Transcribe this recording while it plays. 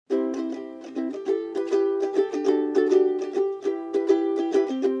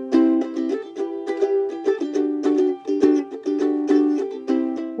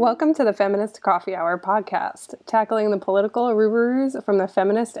Welcome to the Feminist Coffee Hour podcast, tackling the political arubarus from the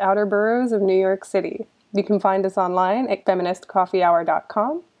feminist outer boroughs of New York City. You can find us online at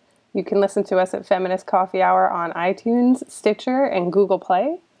feministcoffeehour.com. You can listen to us at Feminist Coffee Hour on iTunes, Stitcher, and Google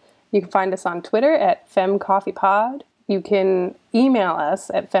Play. You can find us on Twitter at FemCoffeePod. You can email us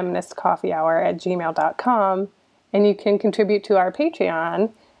at feministcoffeehour@gmail.com. And you can contribute to our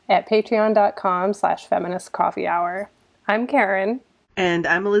Patreon at patreon.com/feministcoffeehour. I'm Karen. And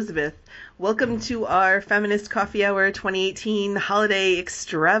I'm Elizabeth. Welcome to our Feminist Coffee Hour 2018 holiday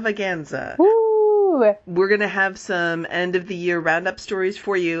extravaganza. Woo! We're going to have some end-of-the-year roundup stories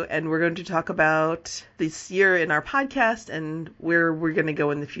for you, and we're going to talk about this year in our podcast and where we're going to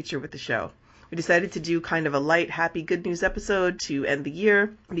go in the future with the show. We decided to do kind of a light, happy, good news episode to end the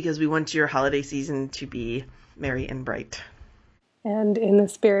year because we want your holiday season to be merry and bright. And in the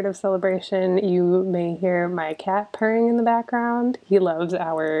spirit of celebration, you may hear my cat purring in the background. He loves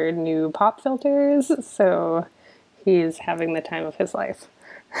our new pop filters, so he's having the time of his life.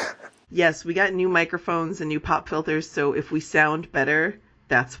 Yes, we got new microphones and new pop filters, so if we sound better,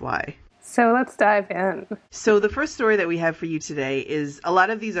 that's why. So let's dive in. So the first story that we have for you today is, a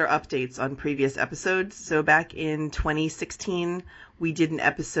lot of these are updates on previous episodes. So back in 2016, we did an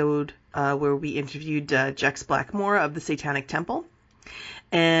episode where we interviewed Jex Blackmore of the Satanic Temple.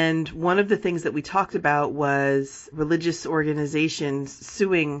 And one of the things that we talked about was religious organizations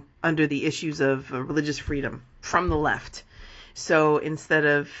suing under the issues of religious freedom from the left. So instead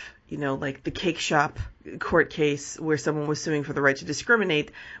of, like the cake shop court case where someone was suing for the right to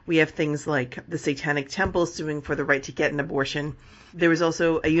discriminate, we have things like the Satanic Temple suing for the right to get an abortion. There was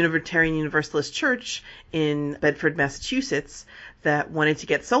also a Unitarian Universalist church in Bedford, Massachusetts that wanted to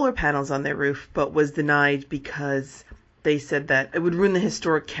get solar panels on their roof, but was denied because they said that it would ruin the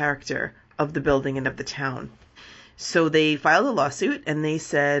historic character of the building and of the town. So they filed a lawsuit and they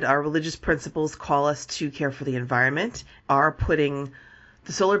said, our religious principles call us to care for the environment. Our putting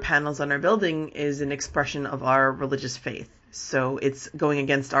the solar panels on our building is an expression of our religious faith. So it's going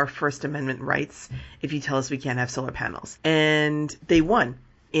against our First Amendment rights if you tell us we can't have solar panels. And they won.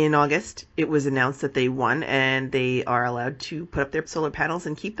 In August, it was announced that they won and they are allowed to put up their solar panels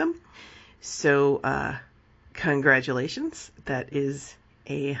and keep them. So, congratulations. That is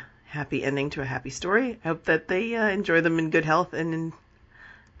a happy ending to a happy story. I hope that they enjoy them in good health and in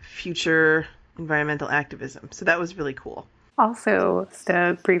future environmental activism. So that was really cool. Also, just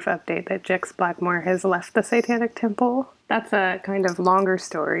a brief update that Jex Blackmore has left the Satanic Temple. That's a kind of longer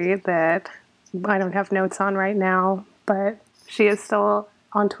story that I don't have notes on right now, but she is still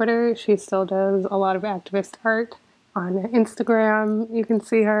on Twitter. She still does a lot of activist art. On Instagram, you can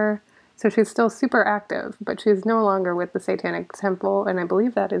see her. So she's still super active, but she's no longer with the Satanic Temple, and I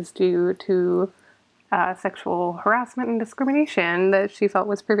believe that is due to sexual harassment and discrimination that she felt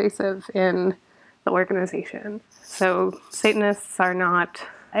was pervasive in the organization. So Satanists are not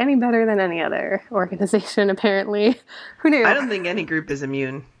any better than any other organization, apparently. Who knew? I don't think any group is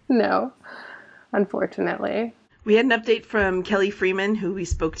immune. No, unfortunately. We had an update from Kelly Freeman, who we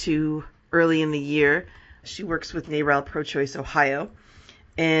spoke to early in the year. She works with NARAL Pro-Choice Ohio.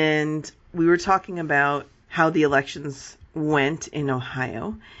 And we were talking about how the elections went in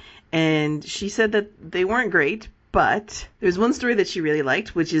Ohio. And she said that they weren't great, but there's one story that she really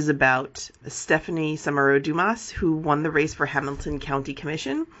liked, which is about Stephanie Samaro-Dumas, who won the race for Hamilton County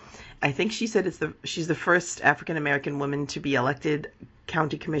Commission. I think she said she's the first African-American woman to be elected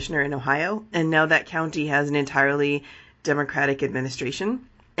county commissioner in Ohio. And now that county has an entirely Democratic administration.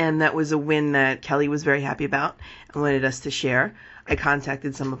 And that was a win that Kelly was very happy about and wanted us to share. I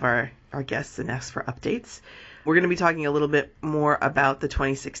contacted some of our guests and asked for updates. We're going to be talking a little bit more about the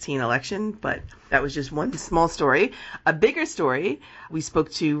 2016 election, but that was just one small story. A bigger story, we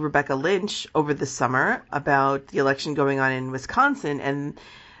spoke to Rebecca Lynch over the summer about the election going on in Wisconsin, and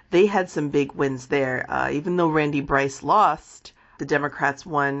they had some big wins there. Even though Randy Bryce lost, the Democrats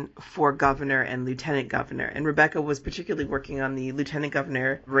won for governor and lieutenant governor. And Rebecca was particularly working on the lieutenant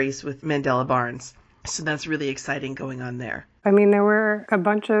governor race with Mandela Barnes. So that's really exciting going on there. I mean, there were a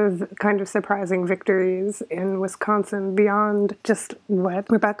bunch of kind of surprising victories in Wisconsin beyond just what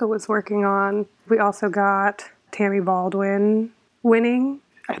Rebecca was working on. We also got Tammy Baldwin winning.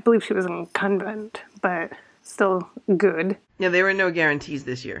 I believe she was an incumbent, but still good. Yeah, there were no guarantees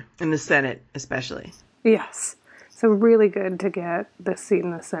this year, in the Senate especially. Yes. So really good to get the seat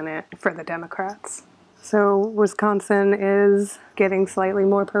in the Senate for the Democrats. So Wisconsin is getting slightly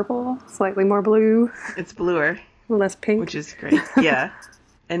more purple, slightly more blue. It's bluer. Less pink. Which is great. Yeah.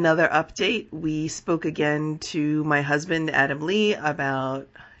 Another update, we spoke again to my husband, Adam Lee, about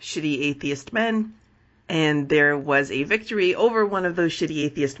shitty atheist men. and there was a victory over one of those shitty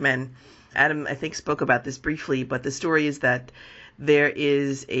atheist men. Adam, I think, spoke about this briefly, but the story is that there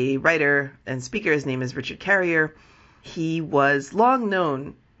is a writer and speaker. His name is Richard Carrier. He was long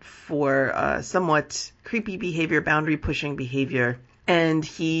known for somewhat creepy behavior, boundary-pushing behavior, and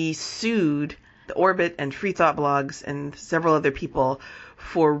he sued the Orbit and Free Thought blogs and several other people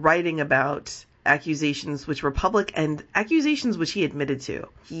for writing about accusations which were public and accusations which he admitted to.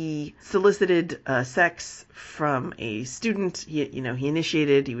 He solicited sex from a student. He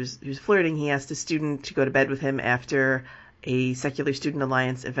initiated. He was flirting. He asked a student to go to bed with him after a Secular Student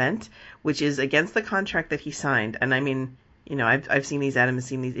Alliance event, which is against the contract that he signed. And I mean, I've seen these, Adam has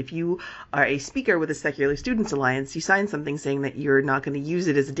seen these. If you are a speaker with a Secular Students Alliance, you sign something saying that you're not going to use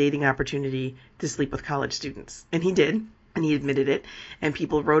it as a dating opportunity to sleep with college students. And he did. And he admitted it. And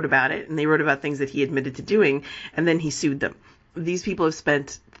people wrote about it. And they wrote about things that he admitted to doing. And then he sued them. These people have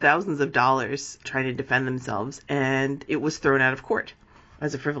spent thousands of dollars trying to defend themselves. And it was thrown out of court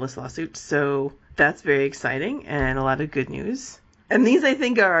as a frivolous lawsuit. So that's very exciting and a lot of good news. And these, I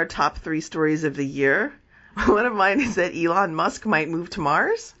think, are our top 3 stories of the year. One of mine is that Elon Musk might move to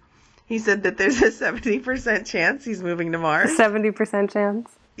Mars. He said that there's a 70% chance he's moving to Mars. 70% chance?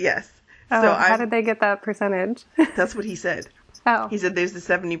 Yes. Oh, so how did they get that percentage? That's what he said. Oh. He said there's a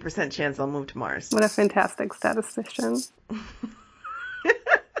 70% chance I'll move to Mars. What a fantastic statistician.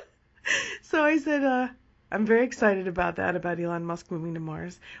 So I said, I'm very excited about that, about Elon Musk moving to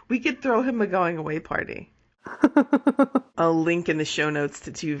Mars. We could throw him a going away party. I'll link in the show notes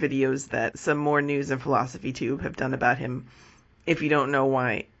to 2 videos that some more news and philosophy tube have done about him. If you don't know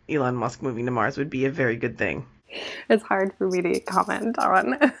why Elon Musk moving to Mars would be a very good thing. It's hard for me to comment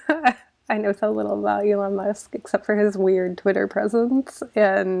on. I know so little about Elon Musk except for his weird Twitter presence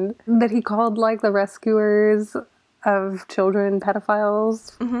and that he called like the rescuers of children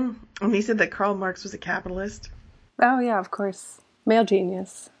pedophiles. Mm-hmm. And he said that Karl Marx was a capitalist. Oh yeah, of course. Male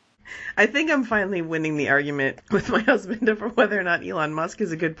genius. I think I'm finally winning the argument with my husband over whether or not Elon Musk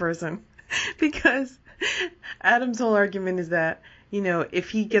is a good person. Because Adam's whole argument is that, if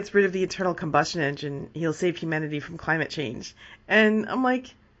he gets rid of the internal combustion engine, he'll save humanity from climate change. And I'm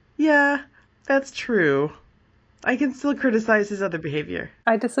like, yeah, that's true. I can still criticize his other behavior.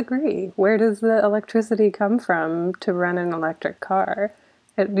 I disagree. Where does the electricity come from to run an electric car?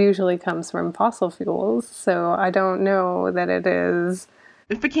 It usually comes from fossil fuels, so I don't know that it is...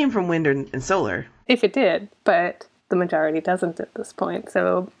 If it came from wind and solar. If it did, but the majority doesn't at this point.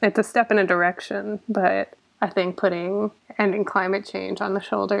 So it's a step in a direction, but I think ending climate change on the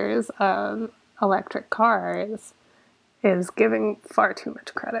shoulders of electric cars is giving far too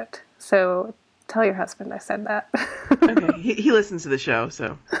much credit. So tell your husband I said that. Okay, he listens to the show,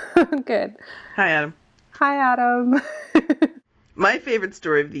 so. Good. Hi, Adam. Hi, Adam. My favorite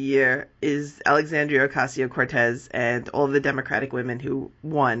story of the year is Alexandria Ocasio-Cortez and all of the Democratic women who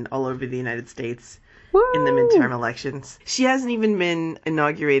won all over the United States in the midterm elections. She hasn't even been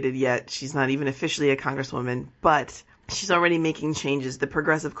inaugurated yet. She's not even officially a congresswoman, but she's already making changes. The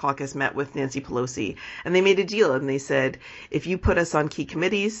Progressive Caucus met with Nancy Pelosi, and they made a deal, and they said, if you put us on key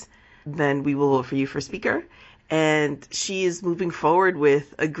committees, then we will vote for you for speaker. And she is moving forward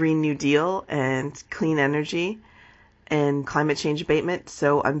with a Green New Deal and clean energy and climate change abatement.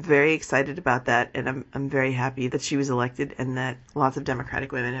 So I'm very excited about that, and I'm very happy that she was elected and that lots of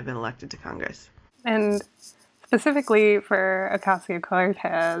Democratic women have been elected to Congress. And specifically for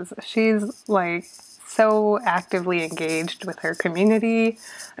Ocasio-Cortez, she's like so actively engaged with her community.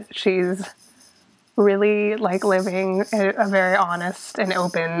 She's really like living a very honest and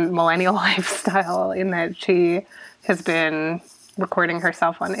open millennial lifestyle in that she has been recording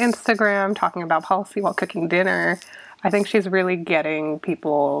herself on Instagram, talking about policy while cooking dinner. I think she's really getting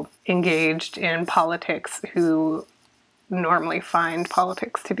people engaged in politics who normally find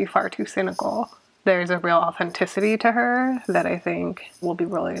politics to be far too cynical. There's a real authenticity to her that I think will be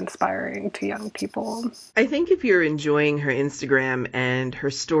really inspiring to young people. I think if you're enjoying her Instagram and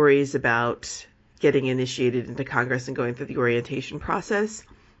her stories about getting initiated into Congress and going through the orientation process,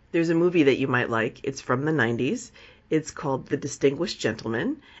 there's a movie that you might like. It's from the 90s. It's called The Distinguished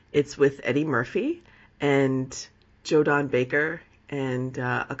Gentleman. It's with Eddie Murphy and Joe Don Baker and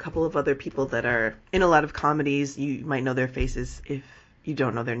a couple of other people that are in a lot of comedies. You might know their faces if you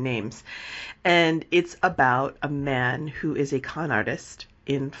don't know their names. And it's about a man who is a con artist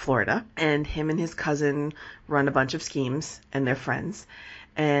in Florida, and him and his cousin run a bunch of schemes, and they're friends.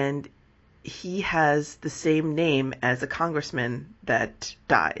 And he has the same name as a congressman that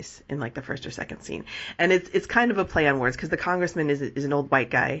dies in like the first or second scene. And it's kind of a play on words because the congressman is an old white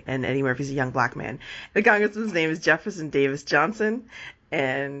guy and Eddie Murphy's a young black man. The congressman's name is Jefferson Davis Johnson,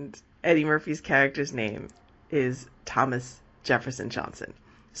 and Eddie Murphy's character's name is Thomas Jefferson Johnson.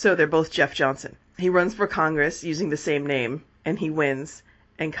 So they're both Jeff Johnson. He runs for Congress using the same name, and he wins.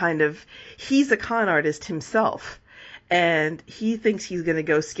 And he's a con artist himself. And he thinks he's going to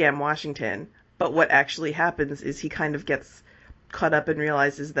go scam Washington. But what actually happens is he kind of gets caught up and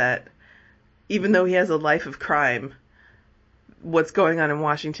realizes that even though he has a life of crime, what's going on in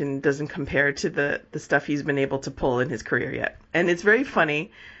Washington doesn't compare to the stuff he's been able to pull in his career yet. And it's very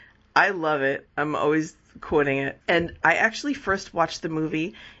funny. I love it. I'm always quoting it. And I actually first watched the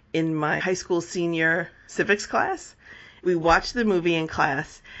movie in my high school senior civics class. We watched the movie in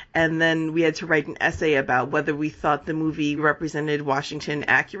class, and then we had to write an essay about whether we thought the movie represented Washington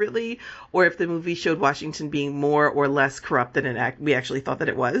accurately, or if the movie showed Washington being more or less corrupt than we actually thought that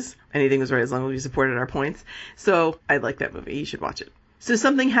it was. Anything was right as long as we supported our points. So I like that movie. You should watch it. So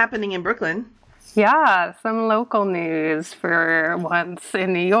something happening in Brooklyn. Yeah, some local news for once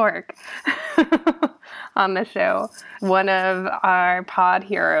in New York on the show. One of our pod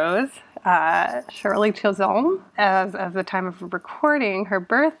heroes, Shirley Chisholm, as of the time of recording, her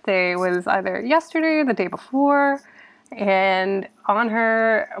birthday was either yesterday or the day before. And on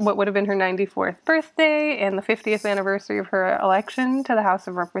her, what would have been her 94th birthday and the 50th anniversary of her election to the House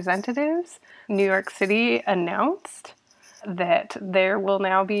of Representatives, New York City announced that there will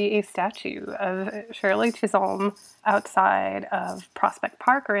now be a statue of Shirley Chisholm outside of Prospect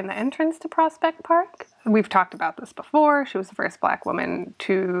Park, or in the entrance to Prospect Park. We've talked about this before. She was the first Black woman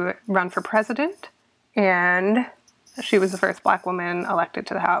to run for president, and she was the first Black woman elected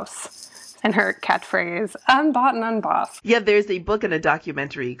to the House. And her catchphrase, unbought and unbossed. Yeah, there's a book and a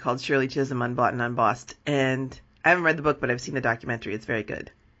documentary called Shirley Chisholm, Unbought and Unbossed. And I haven't read the book, but I've seen the documentary. It's very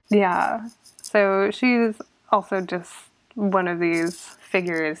good. Yeah. So she's also just one of these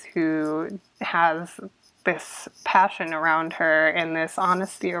figures who has this passion around her and this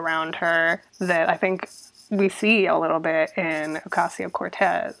honesty around her that I think we see a little bit in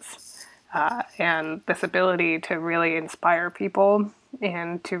Ocasio-Cortez, and this ability to really inspire people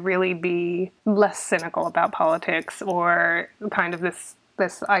and to really be less cynical about politics, or kind of this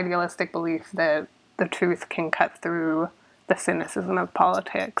idealistic belief that the truth can cut through the cynicism of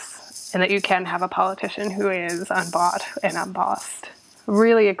politics, and that you can have a politician who is unbought and unbossed.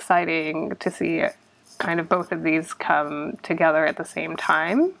 Really exciting to see kind of both of these come together at the same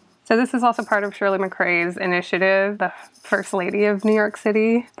time. So this is also part of Shirley McRae's initiative, the First Lady of New York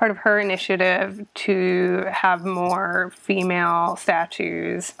City, part of her initiative to have more female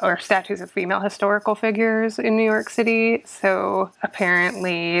statues, or statues of female historical figures in New York City. So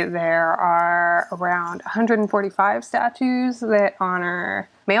apparently there are around 145 statues that honor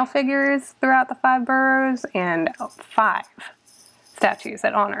male figures throughout the 5 boroughs, and 5 statues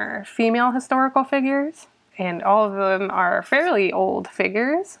that honor female historical figures. And all of them are fairly old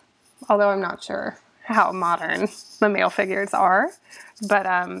figures, although I'm not sure how modern the male figures are. But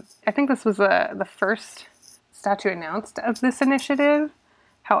I think this was the first statue announced of this initiative.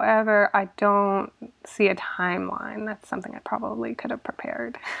 However, I don't see a timeline. That's something I probably could have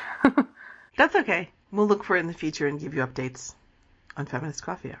prepared. That's okay. We'll look for it in the future and give you updates on Feminist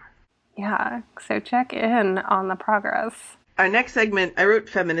Coffee Hour. Yeah, so check in on the progress. Our next segment, I wrote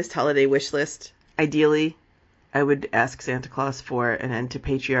Feminist Holiday Wish List. Ideally, I would ask Santa Claus for an end to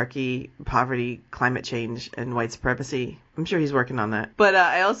patriarchy, poverty, climate change, and white supremacy. I'm sure he's working on that. But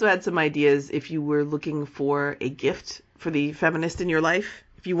I also had some ideas if you were looking for a gift for the feminist in your life.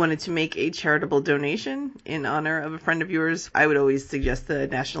 If you wanted to make a charitable donation in honor of a friend of yours, I would always suggest the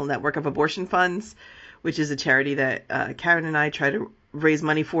National Network of Abortion Funds, which is a charity that Karen and I try to raise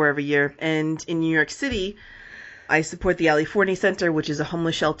money for every year. And in New York City, I support the Ali Forney Center, which is a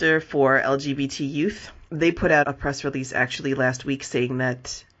homeless shelter for LGBT youth. They put out a press release actually last week saying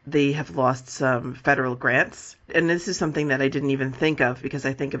that they have lost some federal grants. And this is something that I didn't even think of, because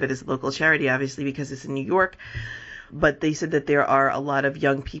I think of it as a local charity, obviously, because it's in New York. But they said that there are a lot of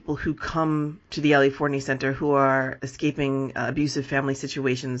young people who come to the Ali Forney Center who are escaping abusive family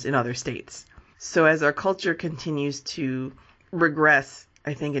situations in other states. So as our culture continues to regress,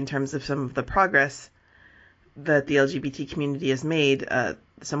 I think, in terms of some of the progress that the LGBT community has made,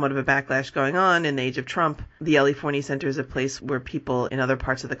 somewhat of a backlash going on in the age of Trump, the Ali Forney Center is a place where people in other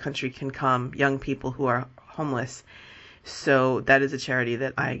parts of the country can come, young people who are homeless. So that is a charity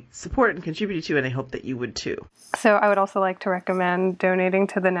that I support and contribute to, and I hope that you would too. So I would also like to recommend donating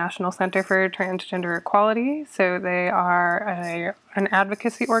to the National Center for Transgender Equality. So they are an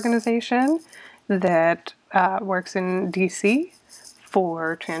advocacy organization that works in D.C.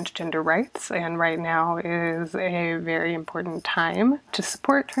 for transgender rights, and right now is a very important time to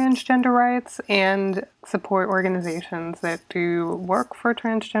support transgender rights and support organizations that do work for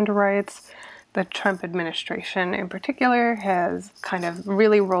transgender rights. The Trump administration in particular has kind of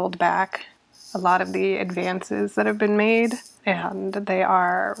really rolled back a lot of the advances that have been made, and they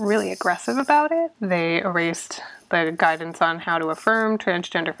are really aggressive about it. They erased the guidance on how to affirm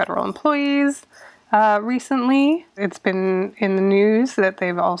transgender federal employees recently. It's been in the news that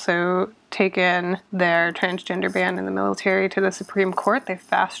they've also taken their transgender ban in the military to the Supreme Court. They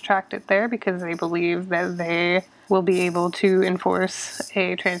fast-tracked it there because they believe that they will be able to enforce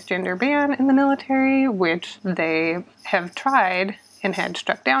a transgender ban in the military, which they have tried and had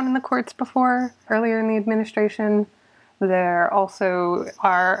struck down in the courts before, earlier in the administration. There also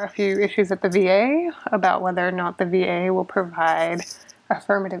are a few issues at the VA about whether or not the VA will provide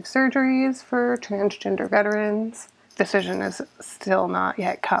affirmative surgeries for transgender veterans. Decision has still not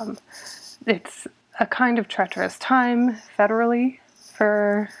yet come. It's a kind of treacherous time federally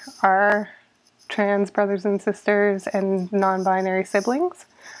for our trans brothers and sisters and non-binary siblings.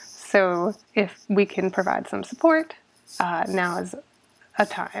 So if we can provide some support, now is a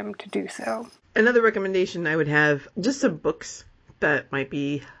time to do so. Another recommendation I would have, just some books that might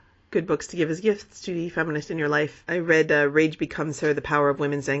be good books to give as gifts to the feminist in your life. I read Rage Becomes Her, The Power of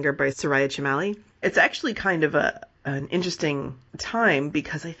Women's Anger by Soraya Chemaly. It's actually kind of an interesting time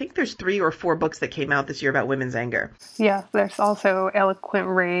because I think there's 3 or 4 books that came out this year about women's anger. Yeah, there's also Eloquent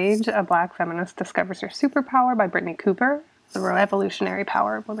Rage, A Black Feminist Discovers Her Superpower by Brittany Cooper. The Revolutionary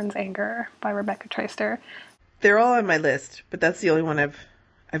Power of Women's Anger by Rebecca Traister. They're all on my list, but that's the only one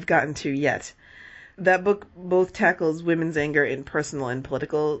I've gotten to yet. That book both tackles women's anger in personal and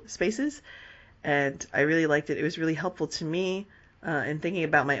political spaces, and I really liked it. It was really helpful to me in thinking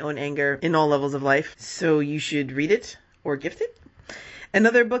about my own anger in all levels of life, so you should read it or gift it.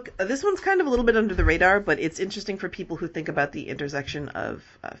 Another book, this one's kind of a little bit under the radar, but it's interesting for people who think about the intersection of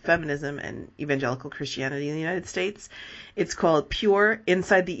feminism and evangelical Christianity in the United States. It's called Pure,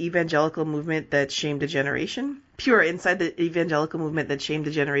 Inside the Evangelical Movement That Shamed a Generation. Pure, Inside the Evangelical Movement That Shamed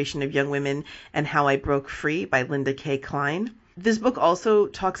a Generation of Young Women and How I Broke Free by Linda K. Klein. This book also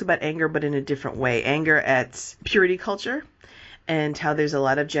talks about anger, but in a different way. Anger at purity culture, and how there's a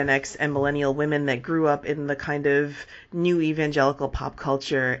lot of Gen X and millennial women that grew up in the kind of new evangelical pop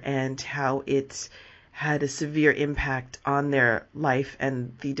culture, and how it had a severe impact on their life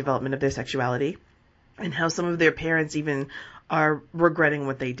and the development of their sexuality, and how some of their parents even are regretting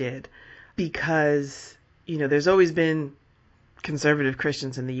what they did. Because, you know, there's always been conservative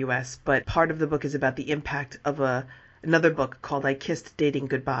Christians in the U.S., but part of the book is about the impact of another book called I Kissed Dating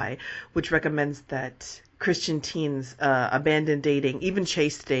Goodbye, which recommends that Christian teens abandon dating, even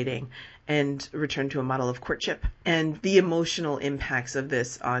chaste dating, and return to a model of courtship. And the emotional impacts of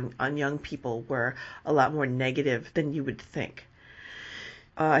this on young people were a lot more negative than you would think.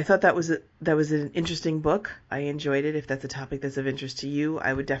 I thought that was an interesting book. I enjoyed it. If that's a topic that's of interest to you,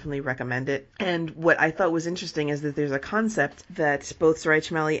 I would definitely recommend it. And what I thought was interesting is that there's a concept that both Soraya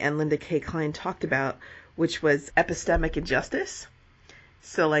Chemaly and Linda K. Klein talked about, which was epistemic injustice.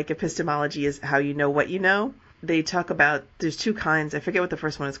 So like epistemology is how you know what you know. They talk about, there's 2 kinds. I forget what the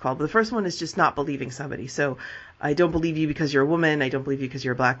first one is called, but the first one is just not believing somebody. So I don't believe you because you're a woman. I don't believe you because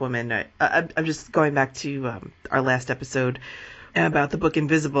you're a black woman. I'm just going back to our last episode about the book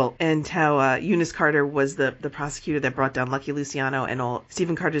Invisible, and how Eunice Carter was the prosecutor that brought down Lucky Luciano, and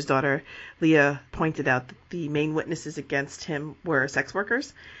Stephen Carter's daughter, Leah, pointed out that the main witnesses against him were sex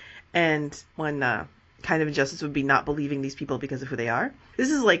workers. And one kind of injustice would be not believing these people because of who they are. This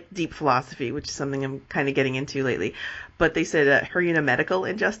is like deep philosophy, which is something I'm kind of getting into lately. But they said hermeneutical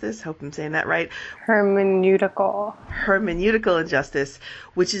injustice. Hope I'm saying that right. Hermeneutical Injustice,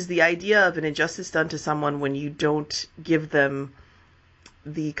 which is the idea of an injustice done to someone when you don't give them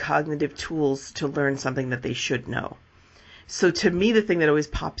the cognitive tools to learn something that they should know. So to me, the thing that always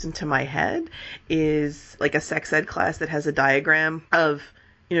pops into my head is like a sex ed class that has a diagram of,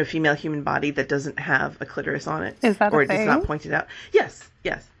 you know, female human body that doesn't have a clitoris on it. Is that or a thing? It's not pointed out. Yes.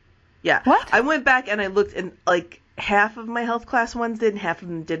 Yeah. What? I went back and I looked, and like half of my health class ones did and half of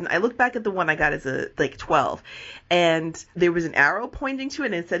them didn't. I looked back at the one I got as a 12, and there was an arrow pointing to it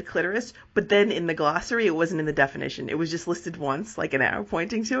and it said clitoris, but then in the glossary it wasn't in the definition. It was just listed once, like an arrow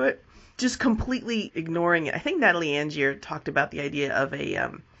pointing to it. Just completely ignoring it. I think Natalie Angier talked about the idea of a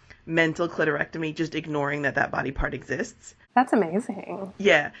mental clitorectomy, just ignoring that body part exists. That's amazing.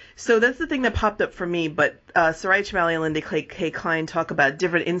 Yeah. So that's the thing that popped up for me. But Soraya Chemaly and Linda K. Klein talk about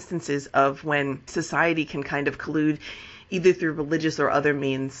different instances of when society can kind of collude either through religious or other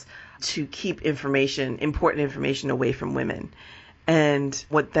means to keep important information away from women. and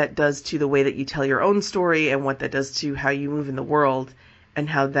what that does to the way that you tell your own story and what that does to how you move in the world, and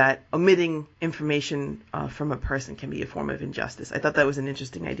how that omitting information from a person can be a form of injustice. I thought that was an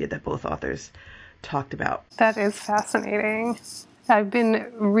interesting idea that both authors talked about. That is fascinating. I've been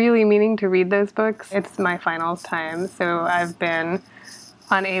really meaning to read those books. It's my finals time, so I've been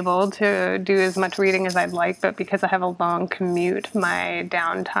unable to do as much reading as I'd like, but because I have a long commute, my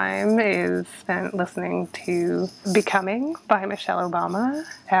downtime is spent listening to Becoming by Michelle Obama,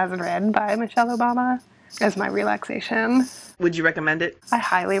 as read by Michelle Obama, as my relaxation. Would you recommend it? I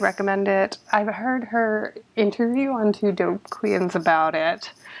highly recommend it. I've heard her interview on Two Dope Queens about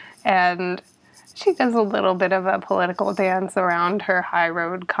it, and she does a little bit of a political dance around her high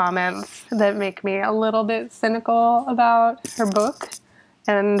road comments that make me a little bit cynical about her book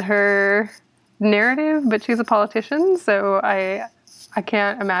and her narrative, but she's a politician, so I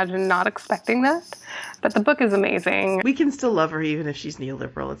can't imagine not expecting that. But the book is amazing. We can still love her even if she's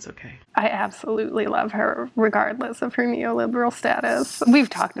neoliberal. It's okay. I absolutely love her, regardless of her neoliberal status. We've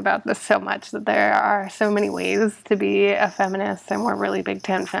talked about this so much that there are so many ways to be a feminist, and we're really Big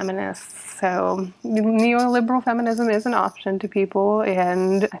Tent feminists. So neoliberal feminism is an option to people,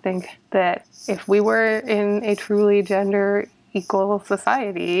 and I think that if we were in a truly gender equal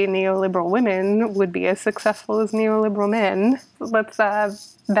society, neoliberal women would be as successful as neoliberal men. Let's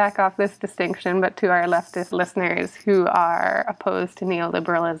back off this distinction, but to our leftist listeners who are opposed to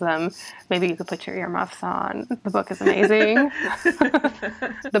neoliberalism, maybe you could put your earmuffs on. The book is amazing.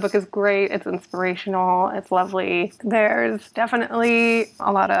 The book is great. It's inspirational. It's lovely. There's definitely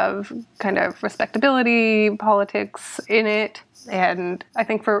a lot of kind of respectability politics in it. And I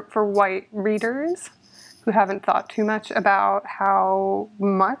think for white readers who haven't thought too much about how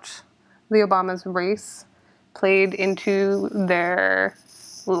much the Obamas' race played into their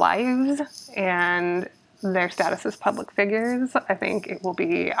lives and their status as public figures, I think it will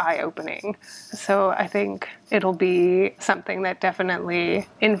be eye-opening. So I think it'll be something that definitely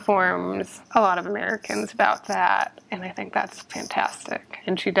informs a lot of Americans about that, and I think that's fantastic.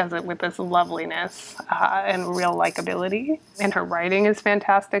 And she does it with this loveliness and real likability, and her writing is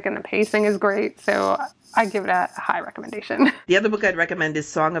fantastic, and the pacing is great, so I give it a high recommendation. The other book I'd recommend is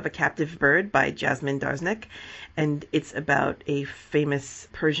Song of a Captive Bird by Jasmine Darznik, and it's about a famous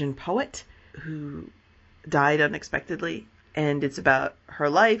Persian poet who died unexpectedly, and it's about her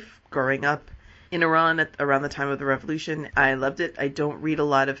life growing up in Iran around the time of the revolution. I loved it. I don't read a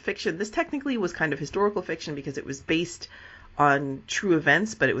lot of fiction. This technically was kind of historical fiction because it was based on true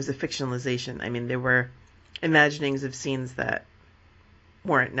events, but it was a fictionalization. I mean, there were imaginings of scenes that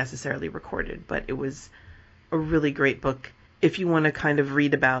weren't necessarily recorded, but it was a really great book if you want to kind of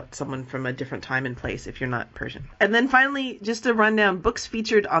read about someone from a different time and place if you're not Persian. And then finally, just to run down books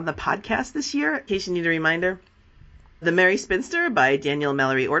featured on the podcast this year, in case you need a reminder. The Merry Spinster by Danielle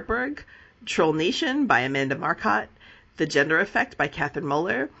Mallory Ortberg, Troll Nation by Amanda Marcotte, The Gender Effect by Catherine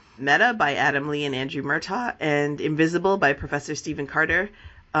Moeller, Meta by Adam Lee and Andrew Murtaugh, and Invisible by Professor Stephen Carter.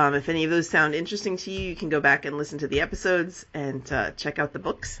 If any of those sound interesting to you, you can go back and listen to the episodes and check out the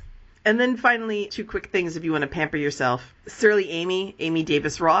books. And then finally, two quick things if you want to pamper yourself. Surly Amy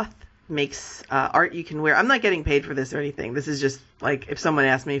Davis Roth, makes art you can wear. I'm not getting paid for this or anything. This is just like if someone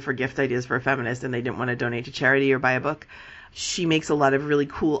asked me for gift ideas for a feminist and they didn't want to donate to charity or buy a book. She makes a lot of really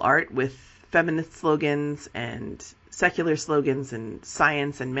cool art with feminist slogans and secular slogans and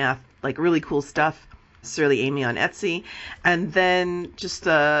science and math, like really cool stuff. Surly Amy on Etsy. And then just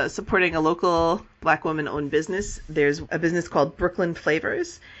supporting a local Black woman-owned business. There's a business called Brooklyn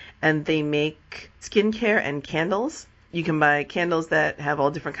Flavors, and they make skincare and candles. You can buy candles that have all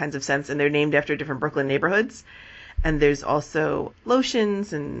different kinds of scents, and they're named after different Brooklyn neighborhoods. And there's also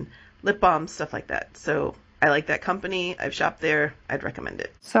lotions and lip balms, stuff like that. So I like that company. I've shopped there. I'd recommend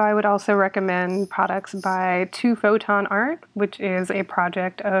it. So I would also recommend products by Two Photon Art, which is a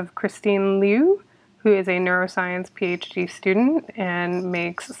project of Christine Liu, who is a neuroscience PhD student and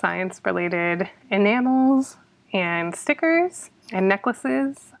makes science-related enamels and stickers and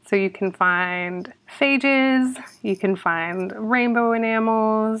necklaces. So you can find phages, you can find rainbow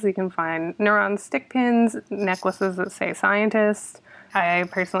enamels, you can find neuron stick pins, necklaces that say scientist. I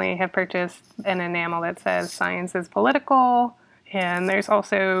personally have purchased an enamel that says science is political, and there's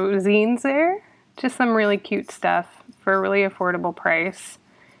also zines there. Just some really cute stuff for a really affordable price.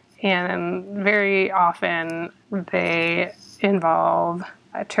 And very often they involve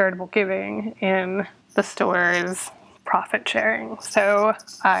charitable giving in the store's profit sharing. So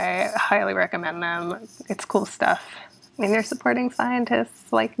I highly recommend them. It's cool stuff. And they're supporting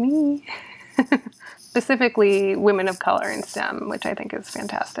scientists like me. specifically women of color in STEM, which I think is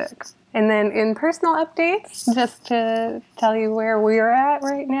fantastic. And then in personal updates, just to tell you where we're at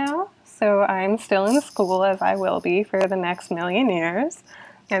right now. So I'm still in school, as I will be for the next million years.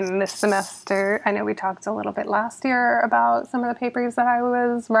 And this semester, I know we talked a little bit last year about some of the papers that I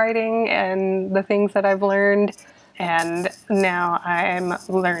was writing and the things that I've learned. And now I'm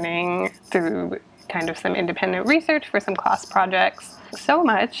learning through kind of some independent research for some class projects so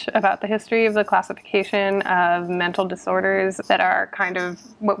much about the history of the classification of mental disorders that are kind of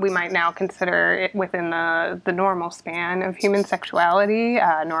what we might now consider within the normal span of human sexuality,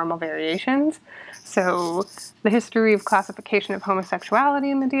 normal variations. So the history of classification of homosexuality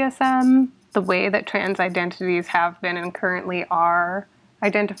in the DSM, the way that trans identities have been and currently are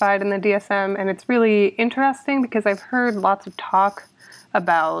identified in the DSM. And it's really interesting because I've heard lots of talk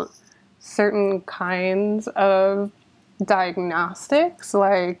about certain kinds of diagnostics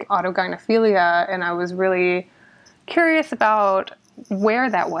like autogynephilia, and I was really curious about where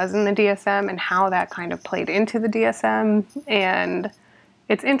that was in the DSM and how that kind of played into the DSM. And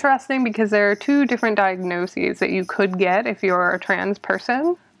it's interesting because there are two different diagnoses that you could get if you're a trans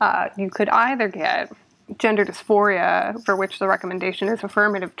person. You could either get gender dysphoria, for which the recommendation is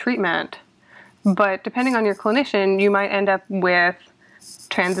affirmative treatment, but depending on your clinician, you might end up with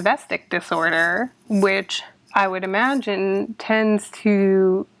transvestic disorder, which I would imagine tends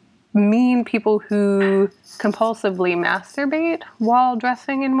to mean people who compulsively masturbate while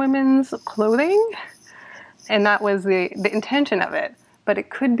dressing in women's clothing. And that was the intention of it. But it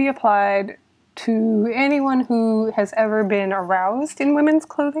could be applied to anyone who has ever been aroused in women's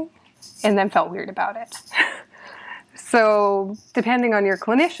clothing and then felt weird about it. So depending on your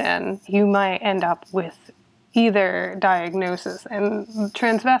clinician, you might end up with either diagnosis. And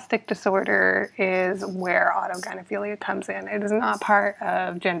transvestic disorder is where autogynephilia comes in. It is not part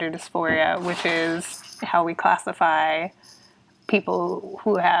of gender dysphoria, which is how we classify people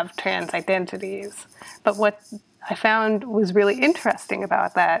who have trans identities. But what I found was really interesting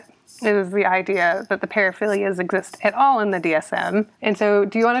about that is the idea that the paraphilias exist at all in the DSM. And so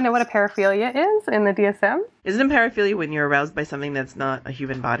do you want to know what a paraphilia is in the DSM? Isn't paraphilia when you're aroused by something that's not a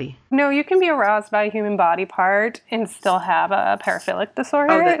human body? No, you can be aroused by a human body part and still have a paraphilic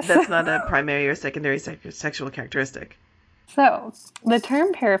disorder. Oh, that's not a primary or secondary sexual characteristic. So, the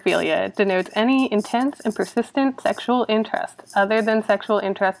term paraphilia denotes any intense and persistent sexual interest other than sexual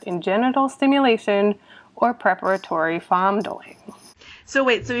interest in genital stimulation or preparatory fondling. So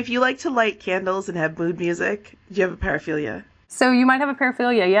wait, so if you like to light candles and have mood music, do you have a paraphilia? So you might have a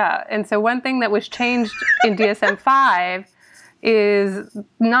paraphilia, yeah. And so one thing that was changed in DSM-5 is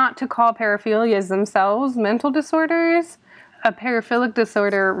not to call paraphilias themselves mental disorders. A paraphilic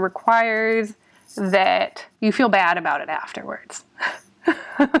disorder requires that you feel bad about it afterwards.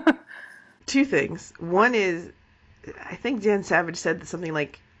 Two things. One is, I think Dan Savage said that something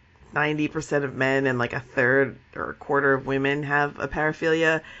like 90% of men and like a third or a quarter of women have a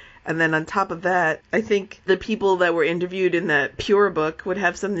paraphilia. And then on top of that, I think the people that were interviewed in that Pure book would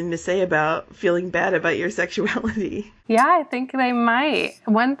have something to say about feeling bad about your sexuality. Yeah, I think they might.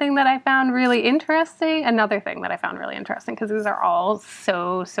 One thing that I found really interesting, another thing that I found really interesting, because these are all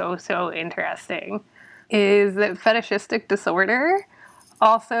so interesting, is that fetishistic disorder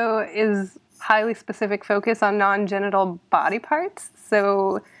also is highly specific focus on non-genital body parts.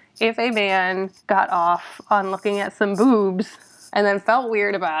 So if a man got off on looking at some boobs and then felt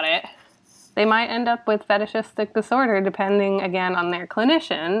weird about it, they might end up with fetishistic disorder depending, again, on their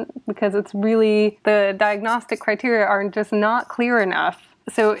clinician, because it's really, the diagnostic criteria are just not clear enough.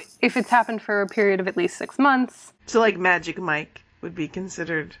 So if it's happened for a period of at least 6 months... So like Magic Mike would be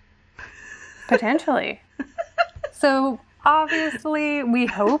considered... Potentially. So obviously we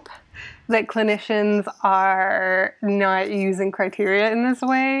hope that clinicians are not using criteria in this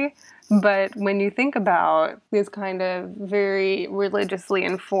way. But when you think about these kind of very religiously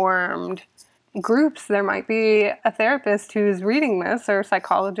informed groups, there might be a therapist who's reading this, or a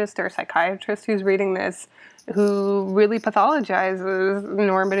psychologist or a psychiatrist who's reading this, who really pathologizes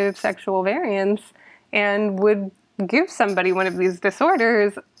normative sexual variance and would give somebody one of these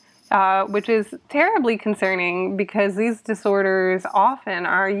disorders, which is terribly concerning because these disorders often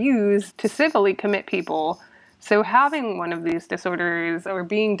are used to civilly commit people. So having one of these disorders or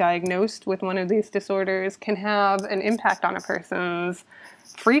being diagnosed with one of these disorders can have an impact on a person's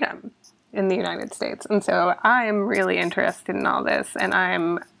freedom in the United States. And so I'm really interested in all this, and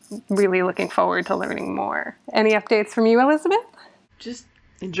I'm really looking forward to learning more. Any updates from you, Elizabeth? Just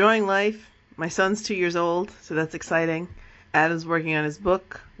enjoying life. My son's 2 years old, so that's exciting. Adam's working on his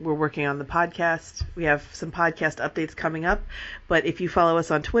book. We're working on the podcast. We have some podcast updates coming up. But if you follow us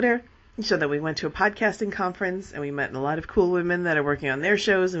on Twitter, So then we went to a podcasting conference and we met a lot of cool women that are working on their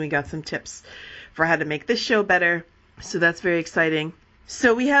shows, and we got some tips for how to make this show better. So that's very exciting.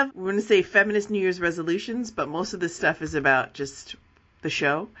 So we're going to say feminist New Year's resolutions, but most of this stuff is about just the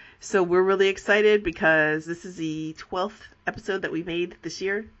show. So we're really excited because this is the 12th episode that we made this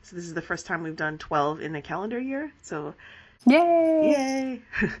year. So this is the first time we've done 12 in a calendar year. So yay!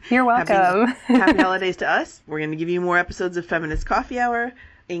 You're welcome. Happy holidays to us. We're going to give you more episodes of Feminist Coffee Hour,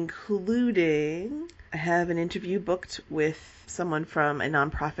 including I have an interview booked with someone from a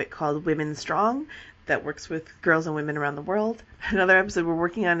nonprofit called Women Strong that works with girls and women around the world. Another episode we're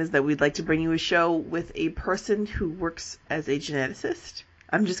working on is that we'd like to bring you a show with a person who works as a geneticist.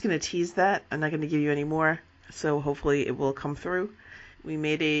 I'm just going to tease that. I'm not going to give you any more, so hopefully it will come through. We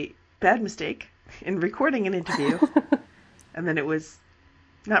made a bad mistake in recording an interview, and then it was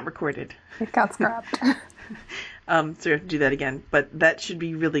not recorded. It got scrapped. So we have to do that again, but that should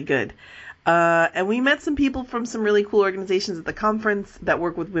be really good. And we met some people from some really cool organizations at the conference that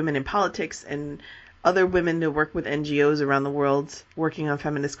work with women in politics and other women who work with NGOs around the world working on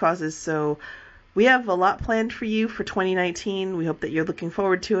feminist causes. So we have a lot planned for you for 2019. We hope that you're looking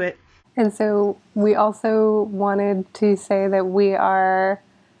forward to it. And so we also wanted to say that we are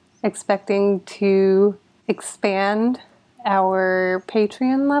expecting to expand our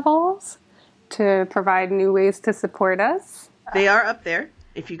Patreon levels to provide new ways to support us. They are up there.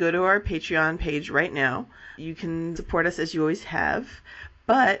 If you go to our Patreon page right now, you can support us as you always have.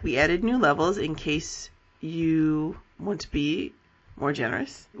 But we added new levels in case you want to be more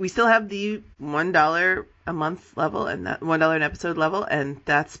generous. We still have the $1 a month level and that $1 an episode level, and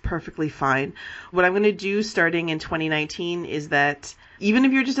that's perfectly fine. What I'm going to do starting in 2019 is that even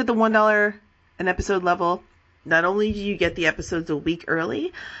if you're just at the $1 an episode level, not only do you get the episodes a week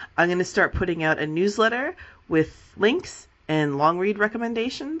early, I'm going to start putting out a newsletter with links and long read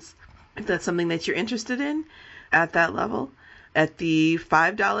recommendations, if that's something that you're interested in at that level. At the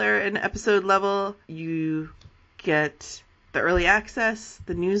 $5 an episode level, you get the early access,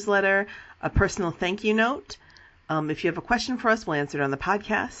 the newsletter, a personal thank you note. If you have a question for us, we'll answer it on the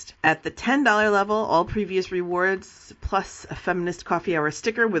podcast. At the $10 level, all previous rewards, plus a Feminist Coffee Hour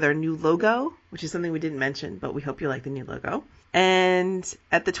sticker with our new logo, which is something we didn't mention, but we hope you like the new logo. And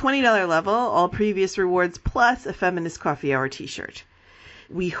at the $20 level, all previous rewards, plus a Feminist Coffee Hour t-shirt.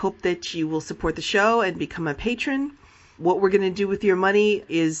 We hope that you will support the show and become a patron. What we're going to do with your money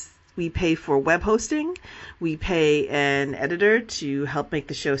is we pay for web hosting. We pay an editor to help make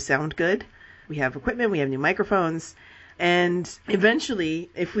the show sound good. We have equipment, we have new microphones, and eventually,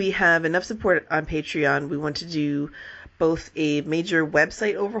 if we have enough support on Patreon, we want to do both a major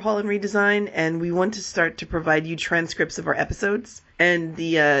website overhaul and redesign, and we want to start to provide you transcripts of our episodes. And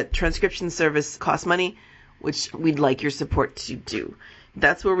the transcription service costs money, which we'd like your support to do.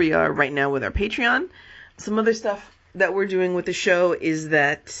 That's where we are right now with our Patreon. Some other stuff that we're doing with the show is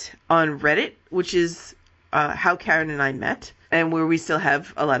that on Reddit, which is how Karen and I met, and where we still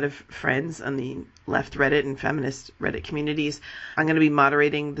have a lot of friends on the left Reddit and feminist Reddit communities, I'm going to be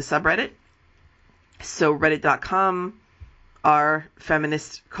moderating the subreddit. So reddit.com, our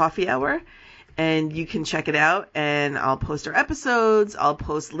Feminist Coffee Hour, and you can check it out, and I'll post our episodes, I'll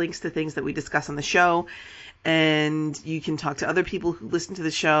post links to things that we discuss on the show, and you can talk to other people who listen to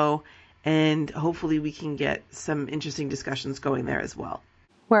the show, and hopefully we can get some interesting discussions going there as well.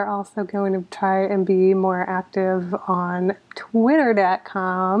 We're also going to try and be more active on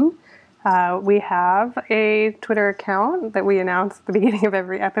Twitter.com. We have a Twitter account that we announce at the beginning of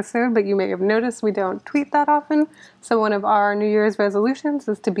every episode, but you may have noticed we don't tweet that often. So one of our New Year's resolutions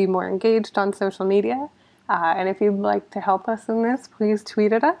is to be more engaged on social media. And if you'd like to help us in this, please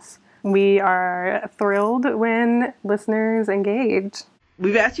tweet at us. We are thrilled when listeners engage.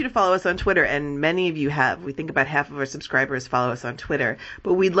 We've asked you to follow us on Twitter, and many of you have. We think about half of our subscribers follow us on Twitter,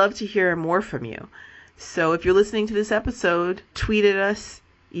 but we'd love to hear more from you. So if you're listening to this episode, tweet at us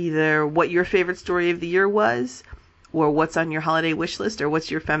either what your favorite story of the year was, or what's on your holiday wish list, or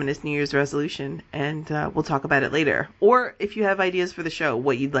what's your feminist New Year's resolution, and we'll talk about it later. Or if you have ideas for the show,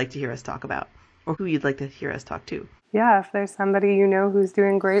 what you'd like to hear us talk about, or who you'd like to hear us talk to. Yeah, if there's somebody you know who's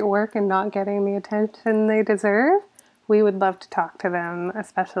doing great work and not getting the attention they deserve, we would love to talk to them,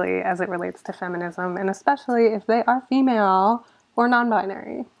 especially as it relates to feminism, and especially if they are female or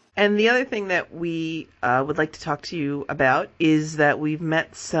non-binary. And the other thing that we would like to talk to you about is that we've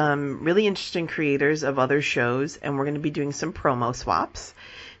met some really interesting creators of other shows, and we're going to be doing some promo swaps.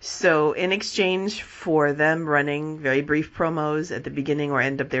 So in exchange for them running very brief promos at the beginning or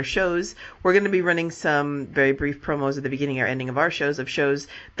end of their shows, we're going to be running some very brief promos at the beginning or ending of our shows, of shows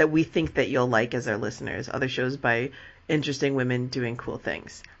that we think that you'll like as our listeners, other shows by interesting women doing cool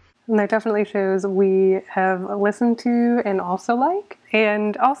things. And they're definitely shows we have listened to and also like.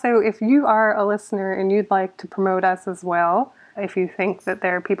 And also, if you are a listener and you'd like to promote us as well, if you think that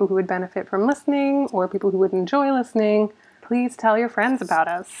there are people who would benefit from listening or people who would enjoy listening, please tell your friends about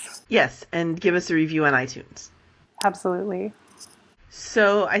us. Yes, and give us a review on iTunes. Absolutely.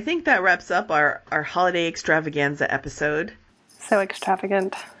 So I think that wraps up our holiday extravaganza episode. So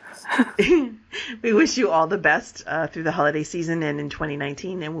extravagant. We wish you all the best through the holiday season and in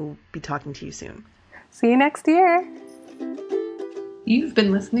 2019, and we'll be talking to you soon. See you next year. You've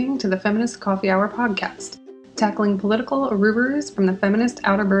been listening to the Feminist Coffee Hour podcast, tackling political rumors from the feminist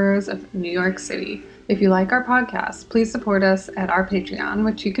outer boroughs of New York City. If you like our podcast, please support us at our Patreon,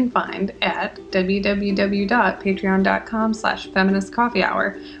 which you can find at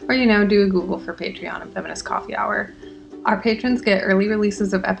www.patreon.com/feministcoffeehour, or, do a Google for Patreon and Feminist Coffee Hour. Our patrons get early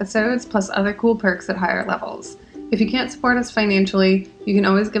releases of episodes, plus other cool perks at higher levels. If you can't support us financially, you can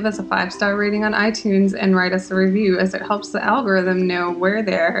always give us a 5-star rating on iTunes and write us a review, as it helps the algorithm know we're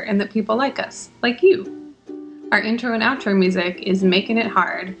there and that people like us, like you. Our intro and outro music is Making It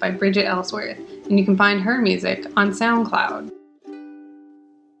Hard by Bridget Ellsworth, and you can find her music on SoundCloud.